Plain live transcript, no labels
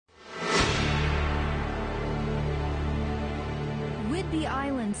Whidbey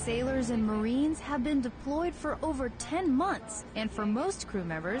Island sailors and Marines have been deployed for over 10 months, and for most crew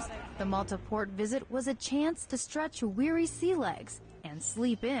members, the Malta port visit was a chance to stretch weary sea legs and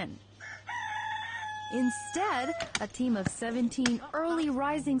sleep in. Instead, a team of 17 early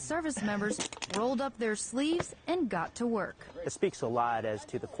rising service members rolled up their sleeves and got to work. It speaks a lot as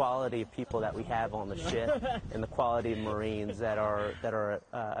to the quality of people that we have on the ship and the quality of Marines that are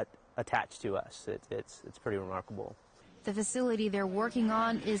attached to us. It's pretty remarkable. The facility they're working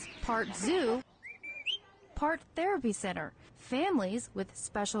on is part zoo, part therapy center. Families with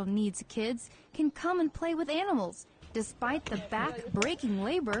special needs kids can come and play with animals. Despite the back-breaking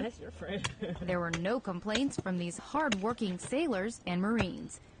labor, there were no complaints from these hard-working sailors and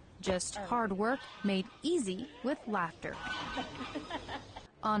Marines. Just hard work made easy with laughter.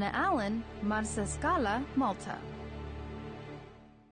 Anna Allen, Marsa Scala, Malta.